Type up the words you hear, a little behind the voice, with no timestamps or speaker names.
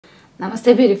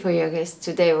Namaste, beautiful yogis.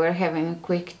 Today we're having a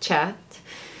quick chat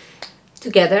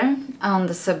together on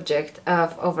the subject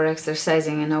of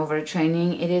overexercising and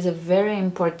overtraining. It is a very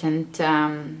important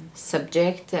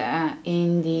subject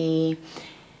in the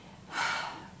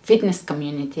fitness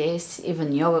communities,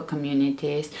 even yoga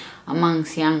communities,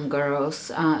 amongst young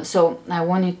girls. So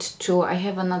I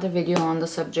have another video on the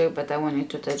subject, but I wanted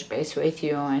to touch base with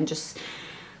you and just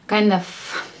kind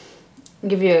of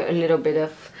give you a little bit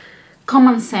of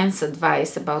common sense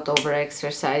advice about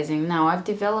over-exercising. Now, I've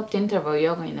developed interval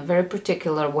yoga in a very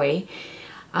particular way,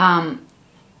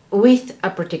 with a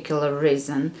particular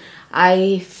reason.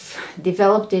 I've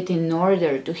developed it in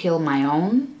order to heal my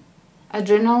own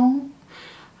adrenal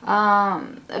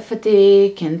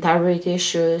fatigue and thyroid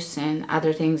issues and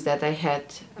other things that I had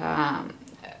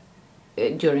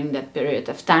during that period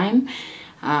of time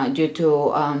due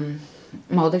to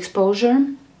mold exposure,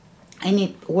 and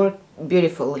it worked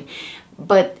beautifully.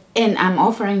 And I'm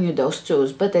offering you those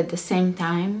tools, but at the same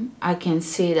time I can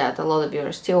see that a lot of you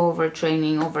are still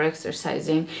overtraining,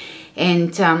 over-exercising,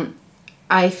 and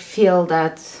I feel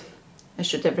that I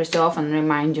should every so often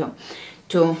remind you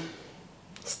to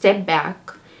step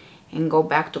back and go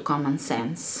back to common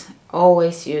sense.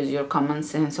 Always use your common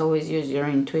sense, always use your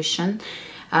intuition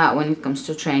when it comes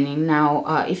to training. Now,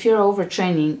 if you're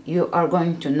overtraining, you are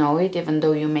going to know it, even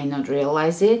though you may not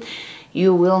realize it.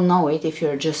 You will know it if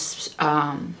you're just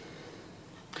paying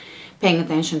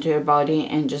attention to your body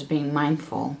and just being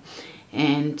mindful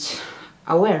and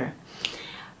aware.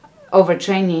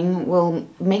 Overtraining will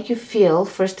make you feel,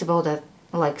 first of all, that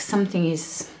like something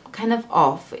is kind of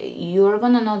off. You're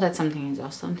gonna know that something is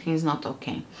off, something is not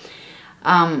okay.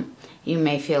 You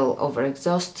may feel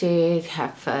overexhausted,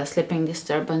 have sleeping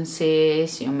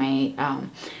disturbances. You may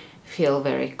feel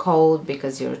very cold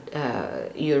because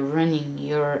you're running,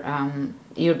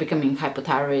 you're becoming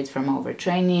hypothyroid from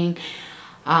overtraining.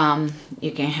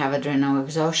 You can have adrenal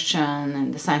exhaustion,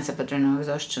 and the signs of adrenal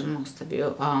exhaustion, most of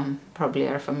you probably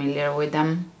are familiar with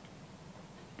them.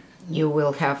 You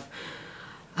will have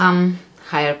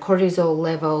higher cortisol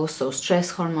levels, so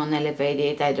stress hormone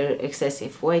elevated, either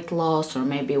excessive weight loss or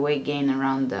maybe weight gain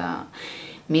around the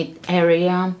mid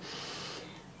area.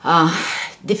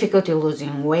 Difficulty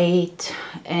losing weight,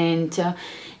 and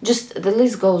just the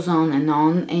list goes on,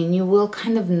 and you will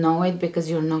kind of know it because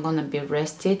you're not going to be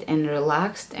rested and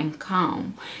relaxed and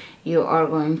calm. You are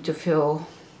going to feel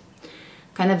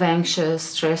kind of anxious,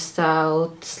 stressed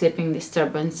out, sleeping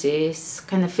disturbances,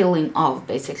 kind of feeling off,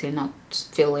 basically not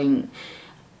feeling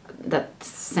that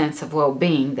sense of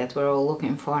well-being that we're all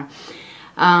looking for.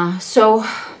 So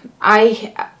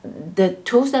the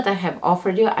tools that I have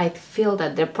offered you, I feel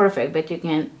that they're perfect, but you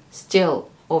can still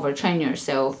overtrain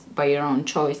yourself by your own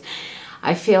choice.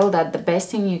 I feel that the best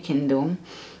thing you can do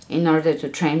in order to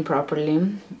train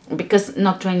properly, because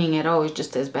not training at all is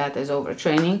just as bad as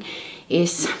overtraining,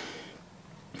 is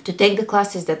to take the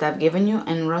classes that I've given you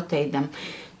and rotate them.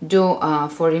 Do a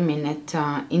 40-minute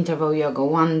interval yoga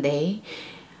one day,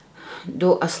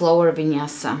 do a slower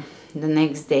vinyasa the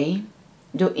next day,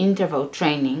 do interval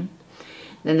training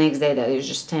the next day that is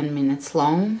just 10 minutes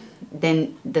long.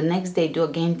 Then the next day do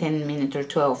again 10-minute or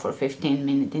 12 or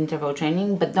 15-minute interval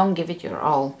training, but don't give it your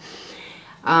all.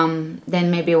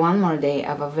 Then maybe one more day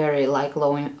of a very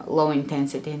low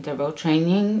intensity interval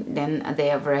training, then a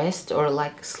day of rest or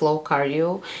like slow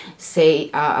cardio, say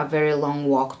a very long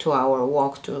walk, 2-hour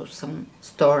walk to some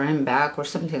store and back or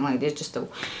something like this, just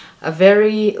a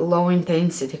very low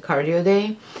intensity cardio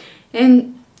day,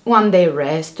 and one day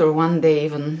rest, or one day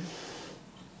even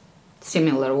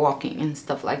similar walking and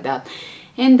stuff like that.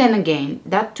 And then again,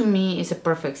 that to me is a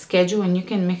perfect schedule, and you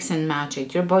can mix and match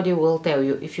it. Your body will tell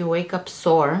you. If you wake up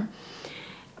sore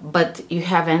but you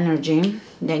have energy,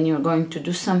 then you're going to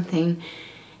do something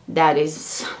that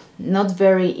is not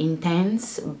very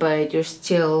intense, but you're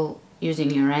still using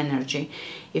your energy.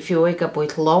 If you wake up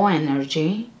with low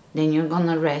energy, then you're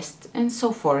gonna rest, and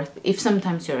so forth. If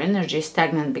sometimes your energy is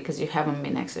stagnant because you haven't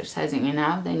been exercising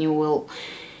enough, then you will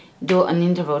do an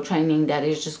interval training that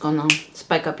is just gonna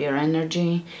spike up your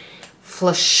energy,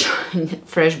 flush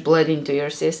fresh blood into your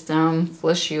system,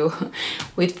 flush you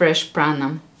with fresh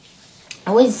prana.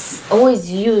 Always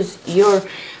use your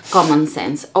common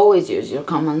sense. Always use your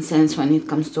common sense when it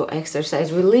comes to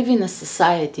exercise. We live in a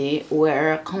society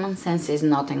where common sense is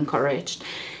not encouraged.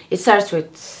 It starts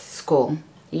with school.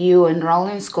 You enroll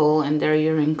in school, and there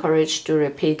you're encouraged to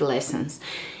repeat lessons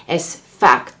as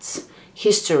facts.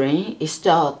 History is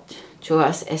taught to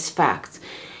us as facts,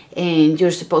 and you're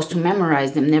supposed to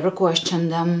memorize them, never question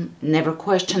them, never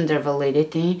question their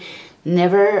validity,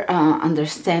 never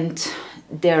understand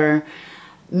their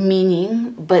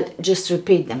meaning, but just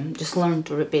repeat them, just learn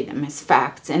to repeat them as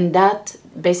facts. And that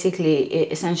basically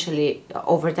essentially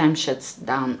over time shuts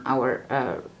down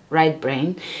our right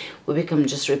brain. We become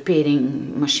just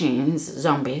repeating machines,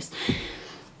 zombies.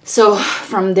 So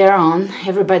from there on,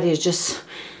 everybody is just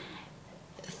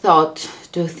thought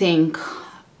to think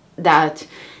that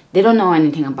they don't know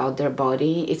anything about their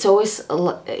body. It's always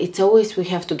we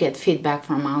have to get feedback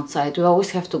from outside. We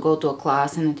always have to go to a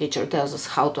class and a teacher tells us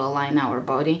how to align our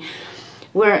body,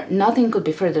 where nothing could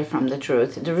be further from the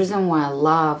truth. The reason why I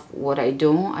love what I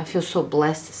do, I feel so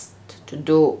blessed to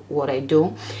do what I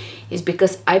do, is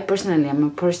because I personally am a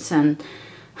person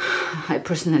I'm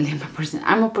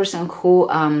a person who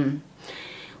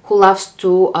loves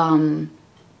to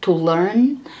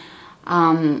learn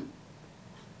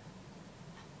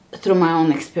through my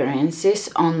own experiences,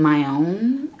 on my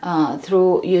own,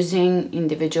 through using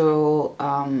individual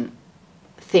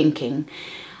thinking.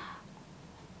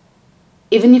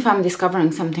 Even if I'm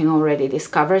discovering something already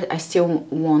discovered, I still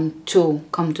want to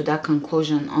come to that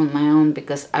conclusion on my own,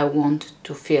 because I want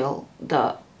to feel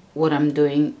what I'm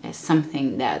doing as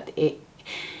something that is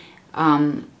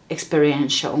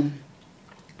experiential.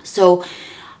 So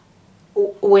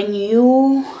when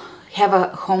you have a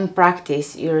home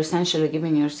practice, you're essentially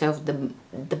giving yourself the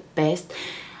best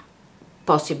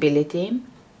possibility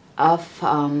of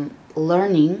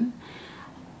learning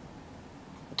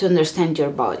to understand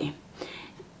your body.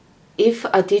 If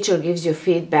a teacher gives you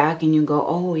feedback and you go,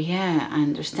 oh yeah, I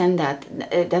understand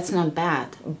that, that's not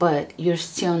bad, but you're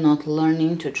still not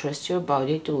learning to trust your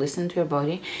body, to listen to your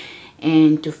body,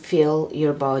 and to feel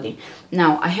your body.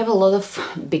 Now, I have a lot of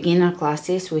beginner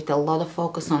classes with a lot of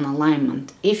focus on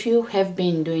alignment. If you have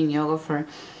been doing yoga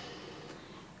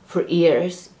for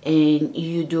years and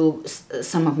you do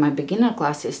some of my beginner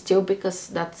classes still, because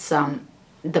that's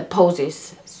the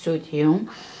poses suit you,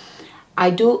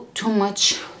 I do too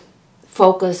much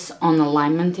focus on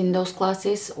alignment in those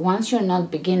classes. Once you're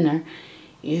not beginner,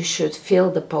 you should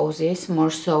feel the poses more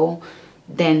so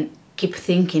than keep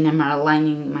thinking, am I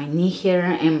aligning my knee here,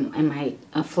 am I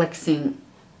flexing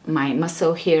my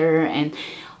muscle here, and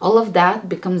all of that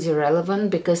becomes irrelevant,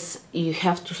 because you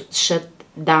have to shut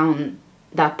down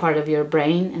that part of your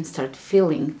brain and start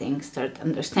feeling things, start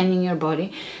understanding your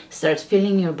body, start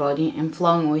feeling your body and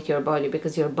flowing with your body,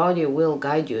 because your body will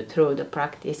guide you through the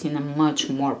practice in a much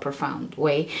more profound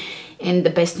way. And the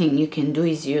best thing you can do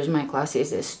is use my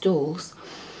classes as tools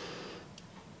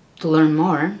to learn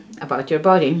more about your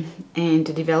body and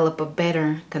to develop a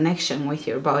better connection with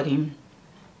your body.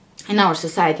 In our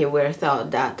society, we're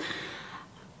taught that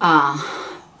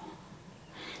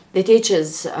they teach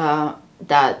us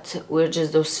that we're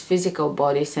just those physical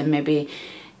bodies, and maybe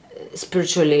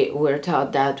spiritually we're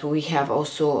taught that we have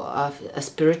also a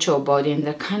spiritual body, and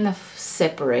they're kind of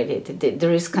separated.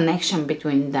 There is connection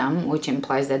between them, which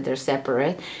implies that they're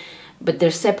separate, but they're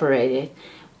separated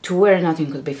to where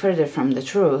nothing could be further from the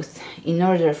truth. In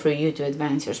order for you to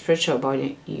advance your spiritual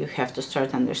body, you have to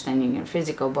start understanding your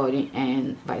physical body,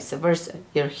 and vice versa.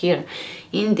 You're here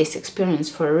in this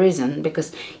experience for a reason,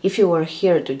 because if you were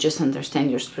here to just understand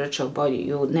your spiritual body,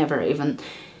 you would never even...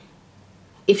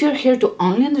 If you're here to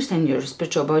only understand your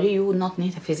spiritual body, you would not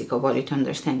need a physical body to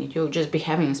understand it. You would just be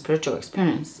having a spiritual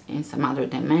experience in some other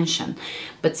dimension.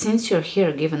 But since you're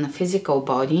here given a physical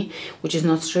body, which is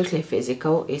not strictly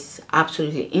physical, is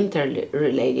absolutely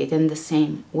interrelated and the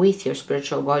same with your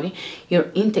spiritual body,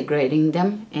 you're integrating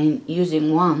them and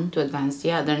using one to advance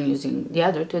the other, and using the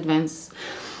other to advance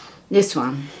this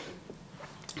one.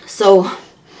 So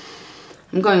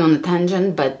I'm going on a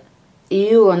tangent, but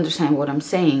you understand what I'm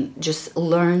saying. Just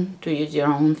learn to use your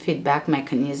own feedback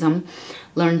mechanism,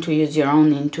 learn to use your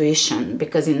own intuition,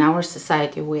 because in our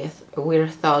society we're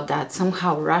taught that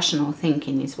somehow rational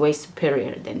thinking is way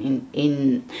superior than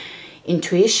in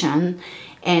intuition.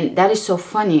 And that is so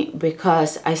funny,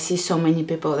 because I see so many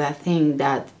people that think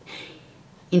that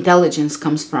intelligence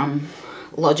comes from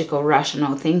logical,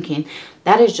 rational thinking.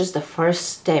 That is just the first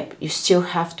step. You still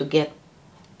have to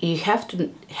you have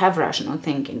to have rational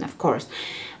thinking, of course,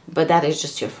 but that is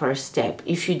just your first step.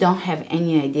 If you don't have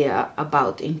any idea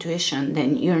about intuition,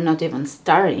 then you're not even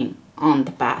starting on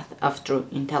the path of true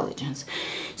intelligence.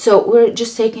 So we're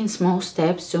just taking small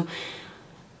steps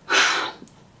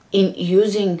in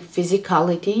using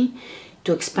physicality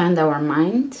to expand our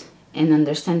mind and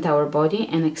understand our body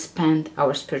and expand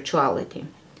our spirituality.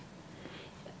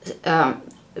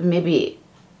 Maybe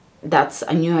that's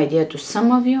a new idea to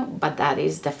some of you, but that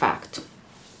is the fact.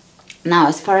 Now,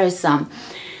 as far as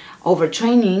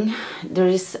overtraining, there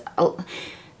is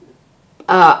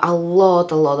a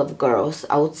lot of girls,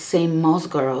 I would say most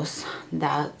girls,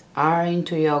 that are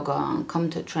into yoga, come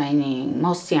to training,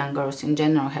 most young girls in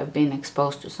general have been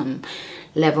exposed to some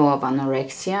level of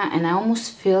anorexia, and I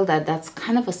almost feel that that's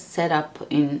kind of a setup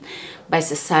by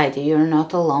society. You're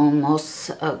not alone.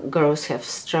 Most girls have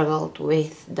struggled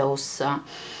with those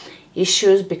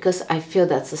issues, because I feel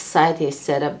that society is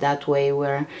set up that way,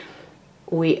 where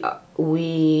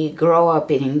we grow up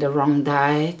eating the wrong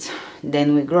diet,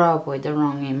 then we grow up with the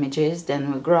wrong images,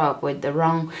 then we grow up with the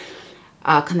wrong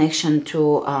connection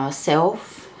to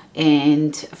self,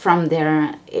 and from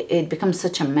there it becomes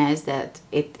such a mess that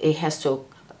it has to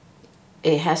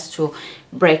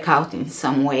break out in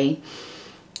some way,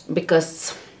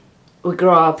 because we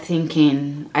grow up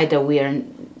thinking either we are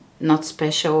not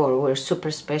special or we're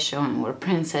super special and we're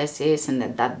princesses, and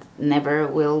that never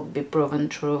will be proven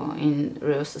true in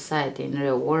real society, in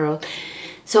real world.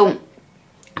 So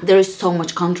there is so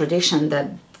much contradiction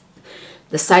that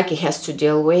the psyche has to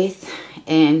deal with,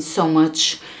 and so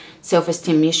much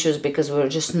self-esteem issues, because we're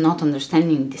just not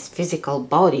understanding this physical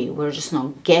body, we're just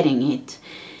not getting it,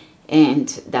 and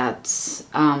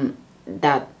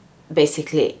that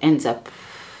basically ends up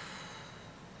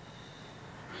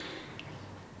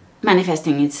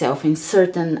manifesting itself in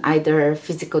certain either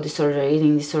physical disorder,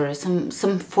 eating disorder,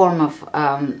 some form of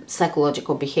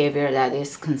psychological behavior that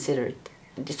is considered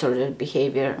disordered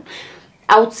behavior.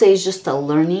 I would say it's just a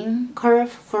learning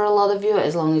curve for a lot of you,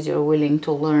 as long as you're willing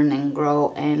to learn and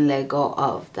grow and let go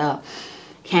of the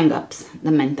hang-ups,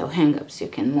 the mental hang-ups, you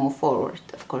can move forward.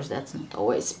 Of course, that's not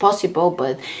always possible,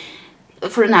 but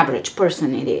for an average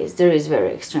person it is. There is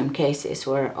very extreme cases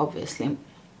where obviously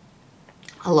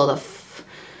a lot of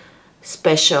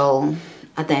special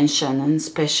attention and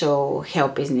special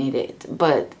help is needed,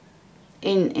 but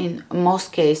in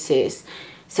most cases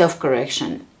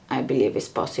self-correction, I believe, is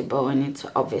possible, and it's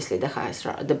obviously the highest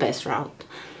route, the best route.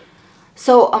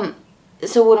 So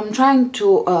so what I'm trying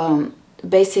to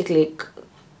basically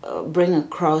bring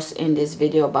across in this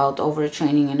video about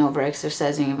overtraining and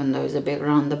overexercising, even though it's a big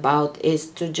roundabout, is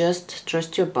to just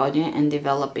trust your body and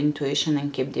develop intuition,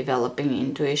 and keep developing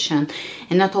intuition,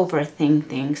 and not overthink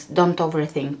things. Don't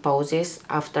overthink poses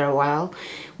after a while.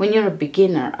 When you're a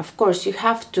beginner, of course, you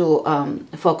have to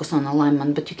focus on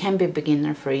alignment, but you can be a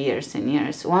beginner for years and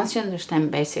years. Once you understand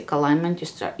basic alignment,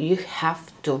 you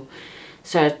have to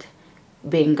start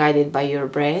being guided by your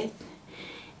breath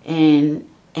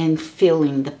and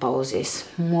feeling the poses,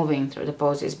 moving through the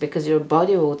poses, because your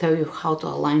body will tell you how to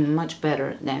align much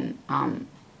better than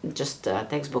just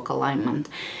textbook alignment.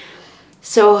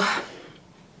 So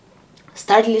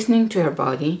start listening to your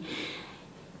body.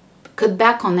 Cut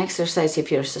back on exercise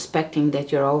if you're suspecting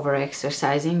that you're over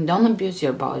exercising. Don't abuse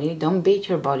your body. Don't beat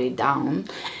your body down,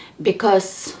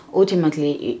 because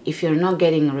ultimately if you're not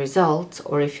getting results,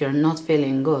 or if you're not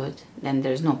feeling good, then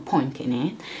there's no point in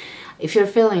it. If you're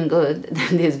feeling good,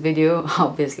 then this video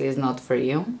obviously is not for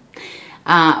you.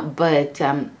 But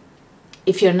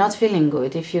if you're not feeling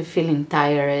good, if you're feeling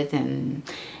tired, and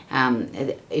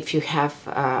if you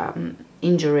have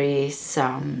injuries,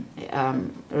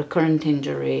 recurrent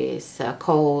injuries,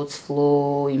 colds,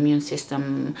 flu, immune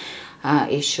system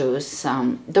issues,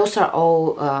 those are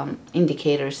all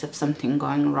indicators of something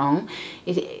going wrong.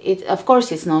 Of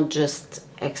course, it's not just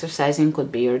exercising,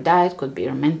 could be your diet, could be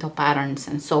your mental patterns,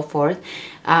 and so forth,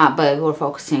 but we're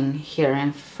focusing here,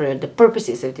 and for the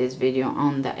purposes of this video,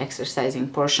 on the exercising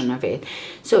portion of it.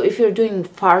 So if you're doing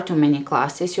far too many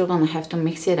classes, you're gonna have to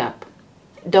mix it up.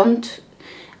 Don't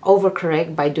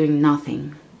overcorrect by doing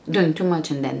nothing, doing too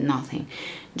much and then nothing.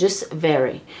 Just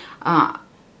vary.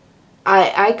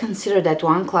 I consider that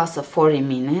one class of 40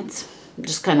 minutes,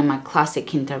 just kind of my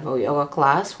classic interval yoga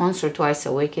class, once or twice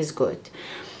a week is good.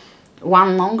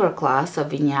 One longer class of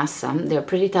vinyasa, they're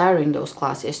pretty tiring, those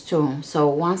classes too. So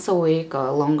once a week, a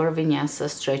longer vinyasa,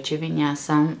 stretchy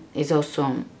vinyasa is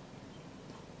also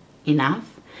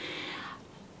enough.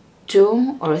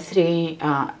 2 or 3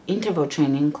 interval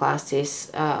training classes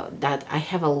that I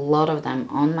have a lot of them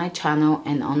on my channel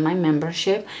and on my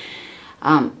membership.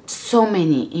 So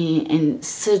many in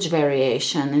such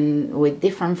variation and with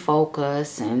different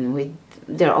focus, and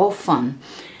they're all fun.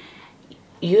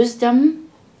 Use them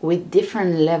with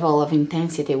different level of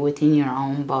intensity within your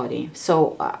own body.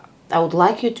 So I would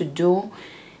like you to do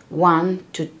 1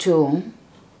 to 2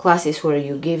 classes where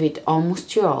you give it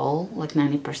almost your all, like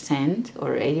 90%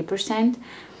 or 80%,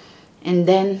 and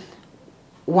then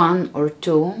 1 or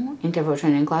 2 interval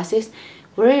training classes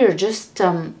where you're just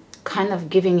kind of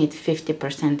giving it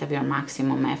 50% of your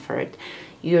maximum effort.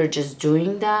 You're just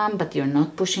doing them, but you're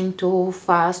not pushing too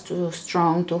fast, too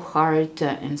strong, too hard,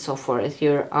 and so forth.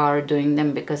 You are doing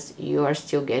them because you are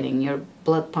still getting your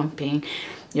blood pumping,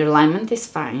 Your alignment is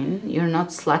fine. You're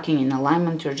not slacking in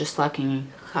alignment. You're just slacking in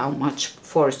how much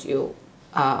force you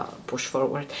push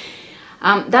forward.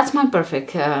 That's my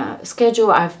perfect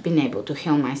schedule. I've been able to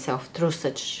heal myself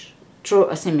through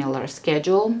a similar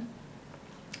schedule.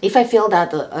 If I feel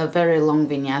that a very long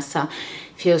vinyasa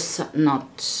feels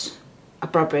not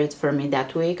appropriate for me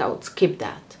that week, I would skip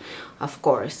that. Of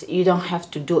course, you don't have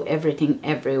to do everything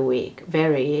every week.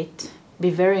 Vary it. Be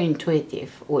very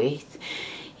intuitive with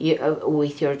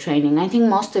your training. I think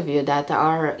most of you that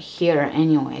are here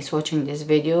anyways watching this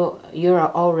video, you're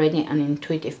already an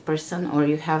intuitive person, or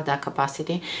you have that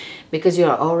capacity because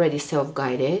you're already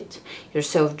self-guided, you're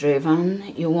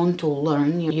self-driven, you want to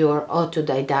learn, you're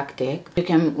autodidactic, you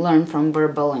can learn from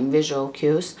verbal and visual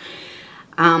cues,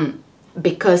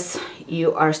 because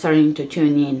you are starting to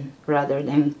tune in rather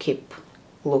than keep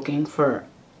looking for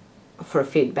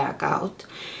feedback out.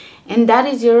 And that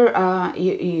is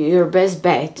your best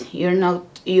bet.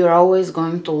 You're always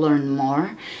going to learn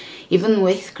more, even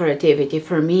with creativity.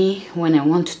 For me, when I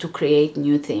want to create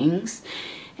new things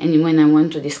and when I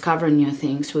want to discover new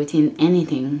things within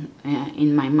anything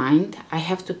in my mind, I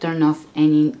have to turn off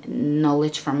any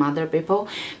knowledge from other people,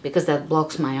 because that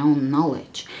blocks my own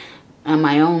knowledge,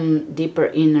 my own deeper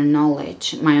inner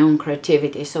knowledge, my own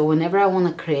creativity. So whenever I want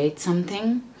to create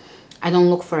something, I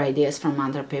don't look for ideas from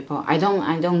other people. I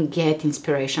don't get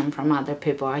inspiration from other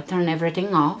people. I turn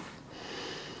everything off.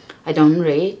 I don't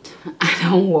read. I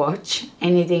don't watch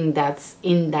anything that's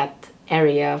in that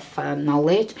area of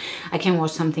knowledge. I can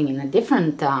watch something in a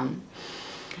different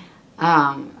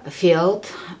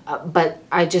field, but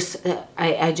I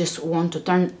just want to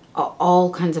turn all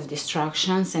kinds of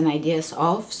distractions and ideas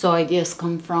off. So ideas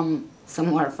come from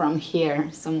somewhere from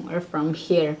here, somewhere from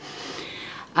here.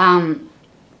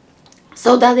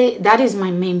 So that is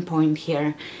my main point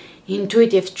here.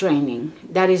 Intuitive training,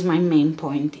 that is my main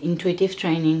point. Intuitive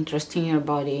training, trusting your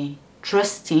body,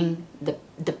 trusting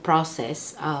the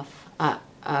process of how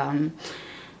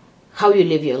you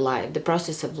live your life, the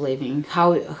process of living,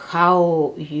 how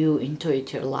you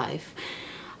intuit your life.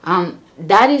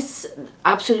 That is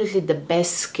absolutely the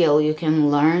best skill you can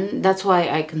learn. That's why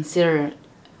I consider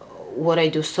what I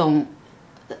do so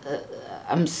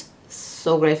I'm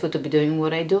so grateful to be doing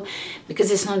what I do,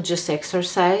 because it's not just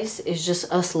exercise, it's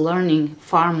just us learning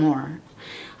far more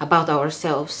about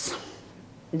ourselves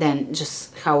than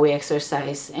just how we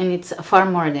exercise. And it's far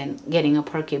more than getting a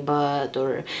perky butt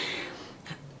or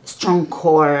strong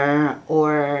core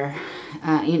or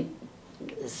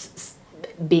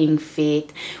being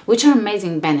fit, which are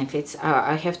amazing benefits.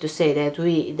 I have to say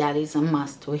that is a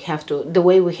must. We have to, the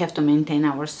way we have to maintain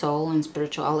our soul and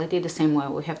spirituality, the same way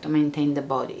we have to maintain the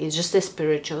body. It's just as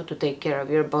spiritual to take care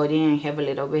of your body and have a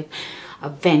little bit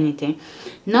of vanity,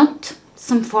 not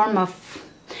some form of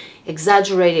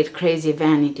exaggerated crazy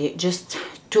vanity, just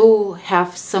to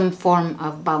have some form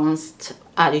of balanced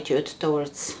attitude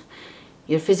towards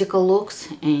your physical looks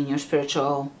and your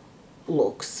spiritual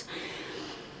looks.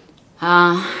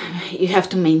 You have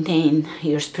to maintain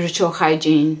your spiritual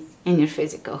hygiene and your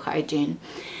physical hygiene.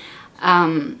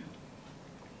 And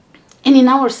in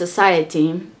our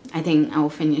society, I think I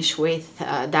will finish with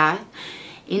that.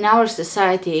 In our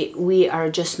society, we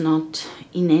are just not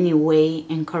in any way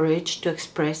encouraged to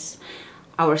express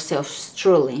ourselves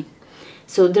truly.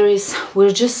 So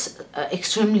we're just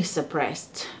extremely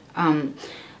suppressed.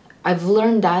 I've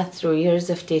learned that through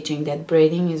years of teaching, that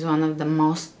breathing is one of the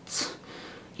most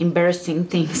embarrassing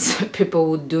things people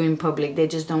would do in public. They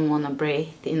just don't want to breathe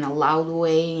in a loud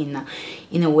way,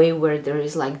 in a way where there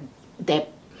is like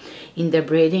depth in their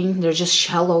breathing. They're just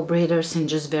shallow breathers and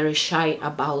just very shy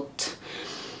about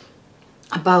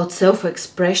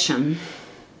self-expression.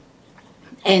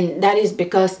 And that is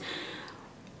because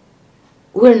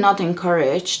we're not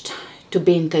encouraged to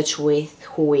be in touch with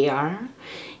who we are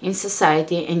in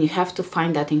society, and you have to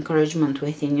find that encouragement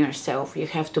within yourself. You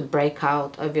have to break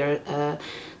out of your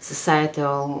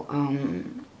societal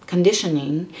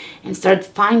conditioning and start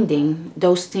finding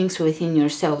those things within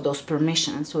yourself, those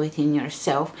permissions within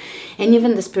yourself. And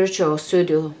even the spiritual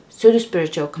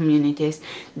pseudo-spiritual communities,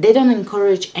 they don't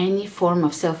encourage any form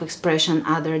of self-expression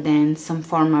other than some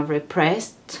form of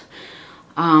repressed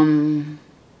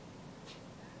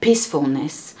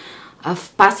peacefulness,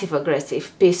 of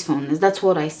passive-aggressive peacefulness. That's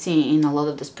what I see in a lot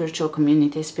of the spiritual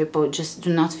communities. People just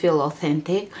do not feel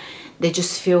authentic. They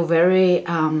just feel very,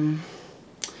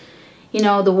 you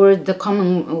know, the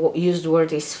common used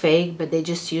word is fake, but they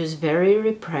just use very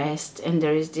repressed, and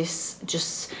there is this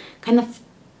just kind of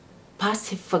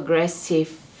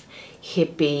passive-aggressive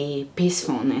hippie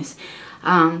peacefulness.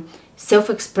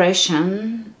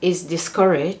 Self-expression is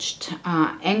discouraged.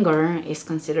 Anger is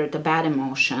considered a bad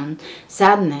emotion.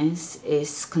 Sadness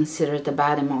is considered a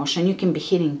bad emotion. You can be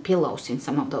hitting pillows in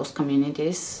some of those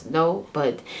communities though,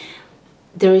 but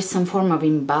there is some form of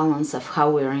imbalance of how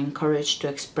we are encouraged to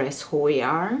express who we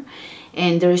are,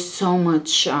 and there is so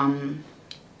much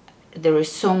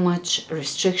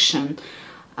restriction.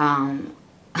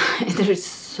 There is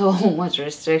so much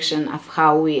restriction of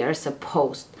how we are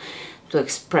supposed to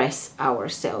express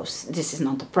ourselves. This is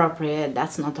not appropriate,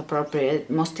 that's not appropriate,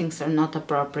 most things are not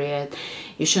appropriate.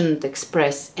 You shouldn't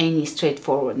express any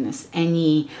straightforwardness,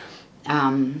 any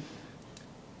anger,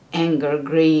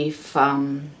 grief,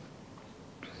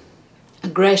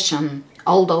 aggression.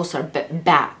 All those are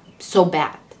bad, so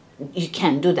bad. You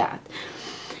can't do that.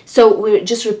 So we're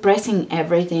just repressing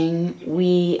everything.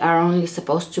 We are only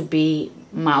supposed to be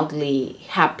mildly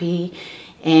happy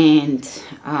and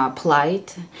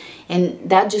polite, and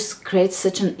that just creates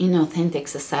such an inauthentic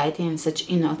society and such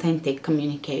inauthentic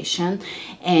communication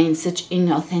and such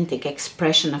inauthentic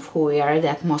expression of who we are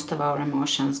that most of our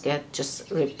emotions get just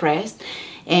repressed.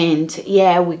 And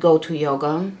yeah, we go to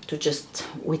yoga to just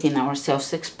within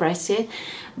ourselves express it,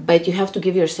 but you have to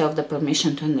give yourself the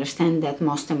permission to understand that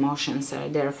most emotions are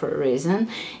there for a reason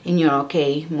and you're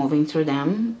okay moving through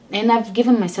them. And I've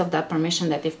given myself that permission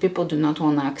that if people do not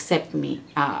want to accept me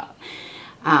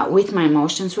with my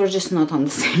emotions, we're just not on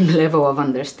the same level of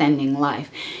understanding life.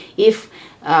 If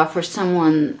for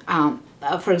someone,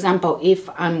 for example, if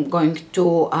I'm going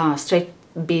to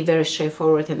be very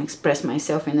straightforward and express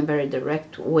myself in a very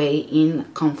direct way in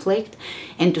conflict,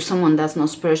 and to someone that's not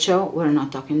spiritual, we're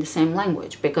not talking the same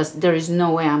language, because there is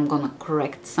no way I'm gonna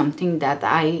correct something that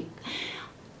I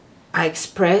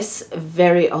express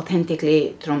very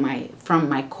authentically from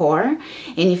my core.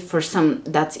 And if for some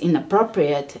that's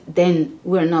inappropriate, then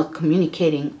we're not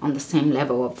communicating on the same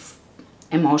level of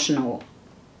emotional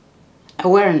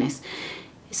awareness.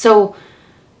 So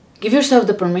give yourself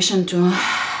the permission to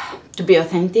be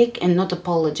authentic and not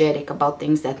apologetic about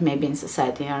things that maybe in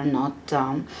society are not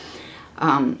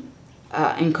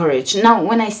encouraged. Now,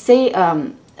 when I say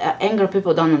anger,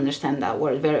 people don't understand that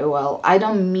word very well. I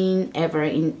don't mean ever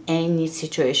in any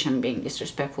situation being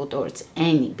disrespectful towards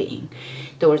any being.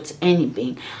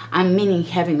 I'm meaning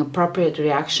having appropriate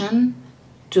reaction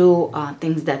to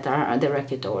things that are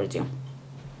directed towards you.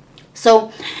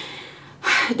 So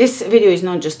this video is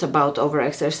not just about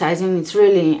over-exercising. It's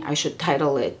really, I should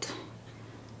title it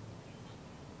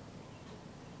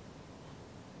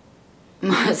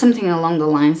something along the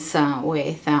lines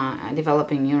with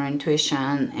developing your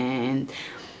intuition and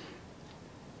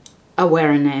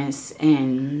awareness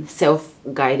and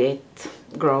self-guided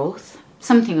growth,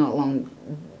 something along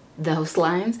those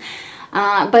lines.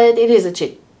 But it is a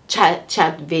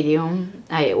chat video.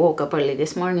 I woke up early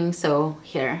this morning, so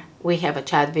here we have a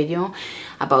chat video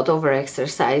about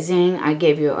over-exercising. I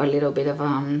gave you a little bit of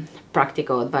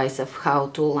practical advice of how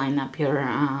to line up your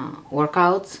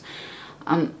workouts.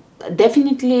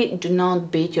 Definitely do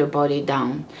not beat your body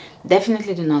down.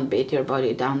 Definitely do not beat your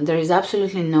body down. There is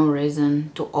absolutely no reason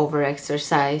to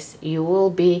over-exercise. You will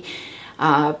be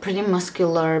pretty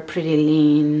muscular, pretty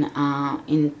lean,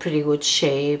 in pretty good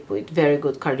shape, with very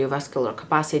good cardiovascular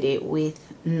capacity, with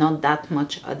not that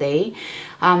much a day.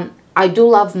 I do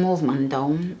love movement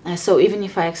though, so even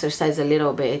if I exercise a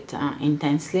little bit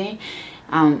intensely,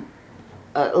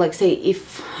 like say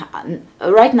if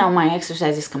right now my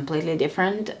exercise is completely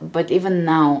different, but even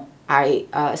now I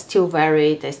still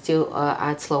vary it. I still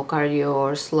add slow cardio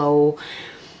or super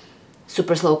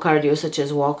slow cardio, such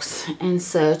as walks and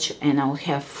such, and I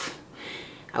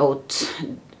would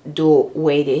do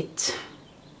weighted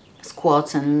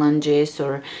squats and lunges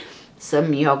or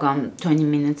some yoga 20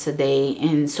 minutes a day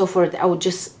and so forth. I would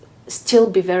just still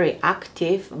be very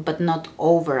active, but not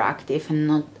overactive and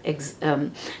not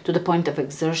to the point of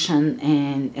exertion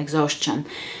and exhaustion.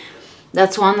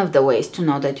 That's one of the ways to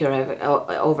know that you're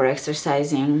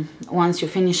over-exercising. Once you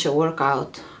finish a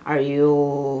workout, are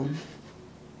you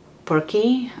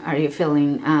perky? Are you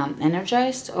feeling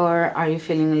energized, or are you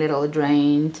feeling a little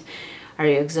drained? Are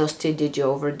you exhausted? Did you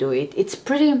overdo it? It's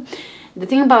pretty... The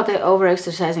thing about the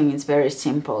over-exercising is very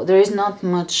simple. There is not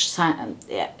much science.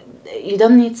 You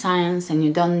don't need science, and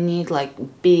you don't need like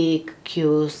big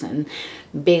cues and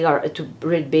to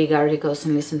read big articles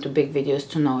and listen to big videos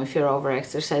to know if you're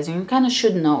over-exercising. You kind of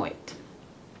should know it.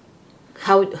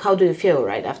 How do you feel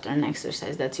right after an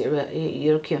exercise? That's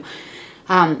your cue.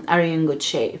 Are you in good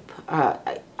shape?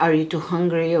 Are you too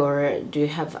hungry, or do you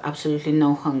have absolutely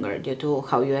no hunger due to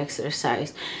how you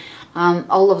exercise?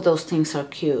 All of those things are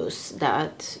cues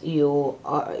that you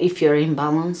are, if you're in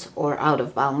balance or out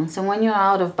of balance. And when you're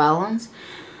out of balance,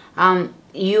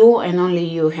 you and only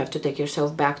you have to take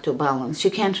yourself back to balance.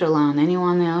 You can't rely on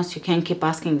anyone else. You can't keep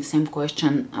asking the same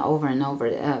question over and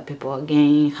over. People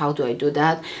again, how do I do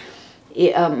that?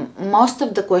 Most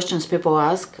of the questions people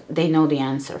ask, they know the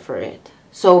answer for it.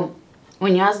 So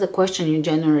when you ask the question, you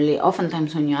generally,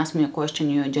 oftentimes when you ask me a question,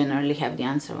 you generally have the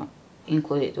answer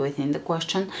included within the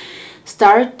question.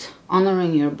 Start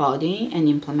honoring your body and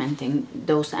implementing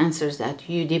those answers that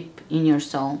you deep in your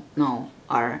soul know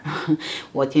are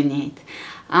what you need.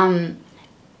 All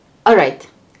right,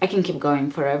 I can keep going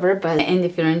forever, and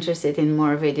if you're interested in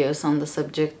more videos on the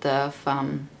subject of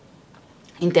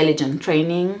intelligent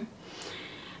training,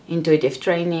 intuitive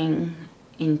training,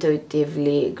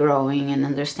 intuitively growing and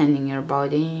understanding your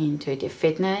body, intuitive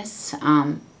fitness,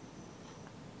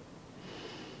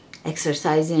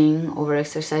 exercising,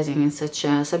 over-exercising in such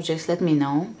subjects, let me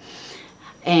know.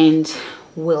 And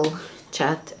we'll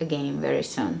chat again very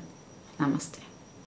soon. Namaste.